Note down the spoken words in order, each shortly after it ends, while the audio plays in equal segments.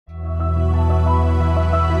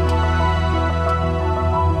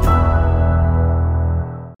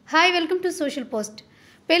Hi welcome to social post.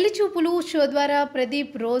 పెళ్లి చూపులు show ద్వారా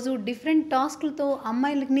ప్రదీప్ రోజు డిఫరెంట్ టాస్క్లతో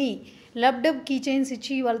అమ్మాయిలని లబ్డబ్ కీ చైన్స్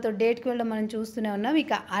ఇచ్చి వాళ్ళతో డేట్కి వెళ్ళడం మనం చూస్తూనే ఉన్నాం.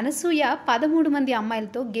 ఇక అనసూయ 13 మంది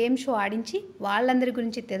అమ్మాయిలతో గేమ్ షో ఆడించి వాళ్ళందరి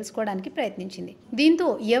గురించి తెలుసుకోవడానికి ప్రయత్నించింది. దీంతో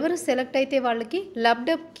ఎవరు సెలెక్ట్ అయితే వాళ్ళకి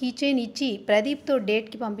లబ్డబ్ కీ చైన్ ఇచ్చి ప్రదీప్తో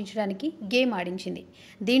డేట్కి పంపించడానికి గేమ్ ఆడించింది.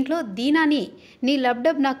 దీంట్లో దీనాని నీ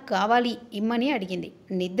లబ్డబ్ నాకు కావాలి ఇమ్మని అడిగింది.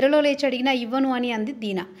 నిద్రలో లేచి అడిగినా ఇవ్వను అని అంది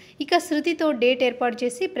దీనా. ఇక శృతితో డేట్ ఏర్పాటు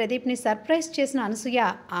చేసి ప్రదీప్ని సర్ప్రైజ్ చేసిన అనసూయ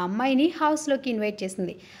ఆ అమ్మాయిని హౌస్లోకి ఇన్వైట్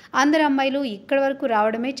చేసింది. అందరు అమ్మాయిలు ఇక్కడి వరకు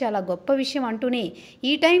రావడమే చాలా గొప్ప విషయం అంటూనే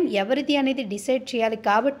ఈ టైం ఎవరిది అనేది డిసైడ్ చేయాలి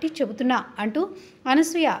కాబట్టి చెబుతున్నా అంటూ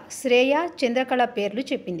అనసూయ శ్రేయ, చంద్రకళ పేర్లు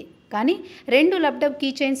చెప్పింది. కానీ 2 లబ్డబ్ కీ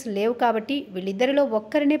చైన్స్ లేవు కాబట్టి వీళ్ళిద్దరిలో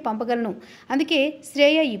ఒక్కరినే పంపగలను. అందుకే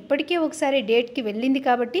శ్రేయ ఇప్పటికే ఒకసారి డేట్కి వెళ్ళింది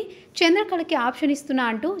కాబట్టి చంద్రకళకి ఆప్షన్ ఇస్తున్నా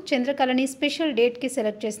అంటూ చంద్రకళని స్పెషల్ డేట్కి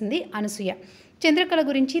సెలెక్ట్ చేసింది అనసూయ. చంద్రకళ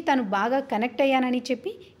గురించి తను బాగా కనెక్ట్ అయ్యానని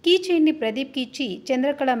చెప్పి కీ చైన్ని ప్రదీప్కి ఇచ్చి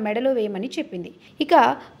చంద్రకళ మెడలో వేయమని చెప్పింది. ఇక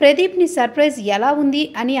ప్రదీప్ని సర్ప్రైజ్ ఎలా ఉంది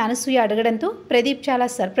అని అనసూయ అడగడంతో ప్రదీప్ చాలా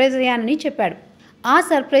సర్ప్రైజ్ అయ్యానని చెప్పాడు. ఆ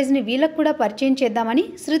సర్ప్రైజ్ని వీళ్ళకు కూడా పరిచయం చేద్దామని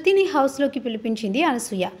శృతిని హౌస్లోకి పిలిపించింది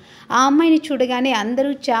అనసూయ. ఆ అమ్మాయిని చూడగానే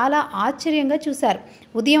అందరూ చాలా ఆశ్చర్యంగా చూశారు.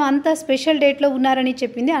 ఉదయం అంతా స్పెషల్ డేట్లో ఉన్నారని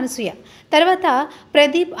చెప్పింది అనసూయ. తర్వాత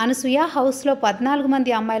ప్రదీప్, అనసూయ హౌస్లో 14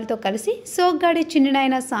 మంది అమ్మాయిలతో కలిసి సోగ్గాడి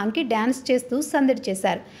చిన్ననాయన సాంగ్కి డ్యాన్స్ చేస్తూ సందడి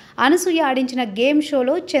చేశారు. అనసూయ ఆడించిన గేమ్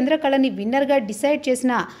షోలో చంద్రకళని విన్నర్గా డిసైడ్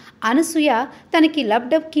చేసిన అనసూయ తనకి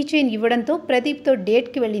లబ్డబ్ కీ చైన్ ఇవ్వడంతో ప్రదీప్తో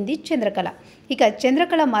డేట్కి వెళ్ళింది చంద్రకళ. ఇక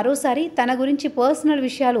చంద్రకళ మరోసారి తన గురించి పర్సనల్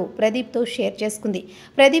విషయాలు ప్రదీప్తో షేర్ చేసుకుంది.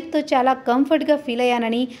 ప్రదీప్తో చాలా కంఫర్ట్గా ఫీల్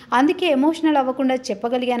అయ్యానని, అందుకే ఎమోషనల్ అవ్వకుండా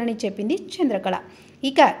చెప్పగలిగానని చెప్పింది చంద్రకళ.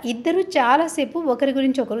 ఇక ఇద్దరు చాలాసేపు ఒకరి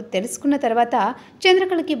గురించి ఒకరు తెలుసుకున్న తర్వాత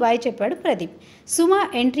చంద్రకళకి బాయ్ చెప్పాడు ప్రదీప్. సుమ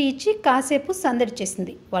ఎంట్రీ ఇచ్చి కాసేపు సందడి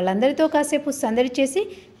చేసింది. వాళ్ళందరితో కాసేపు సందడి చేసి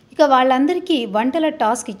ఇక వాళ్ళందరికీ వంటల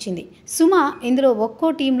టాస్క్ ఇచ్చింది. సుమ ఇందులో ఒక్కో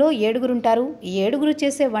టీంలో 7 ఉంటారు. ఈ 7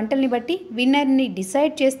 చేసే వంటల్ని బట్టి విన్నర్ని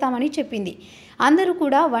డిసైడ్ చేస్తామని చెప్పింది. అందరూ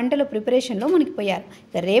కూడా వంటల ప్రిపరేషన్లో మునిగిపోయారు.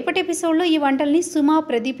 రేపటి ఎపిసోడ్లో ఈ వంటల్ని సుమ,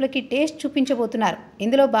 ప్రదీప్లకి టేస్ట్ చూపించబోతున్నారు.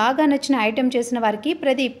 ఇందులో బాగా నచ్చిన ఐటెం చేసిన వారికి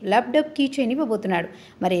ప్రదీప్ లబ్డబ్ కీ చైన్ ఇవ్వబోతున్నాడు.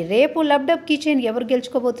 మరి రేపు లబ్డబ్ కీ చైన్ ఎవరు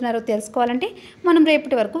గెలుచుకోబోతున్నారో తెలుసుకోవాలంటే మనం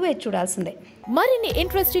రేపటి వరకు వేచి చూడాల్సిందే. మరిన్ని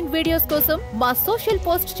ఇంట్రెస్టింగ్ వీడియోస్ కోసం మా సోషల్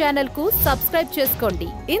పోస్ట్ ఛానల్ కు సబ్స్క్రైబ్ చేసుకోండి.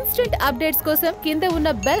 ఇన్స్టెంట్ అప్డేట్స్ కోసం కింద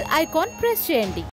ఉన్న బెల్ ఐకాన్ ప్రెస్ చేయండి.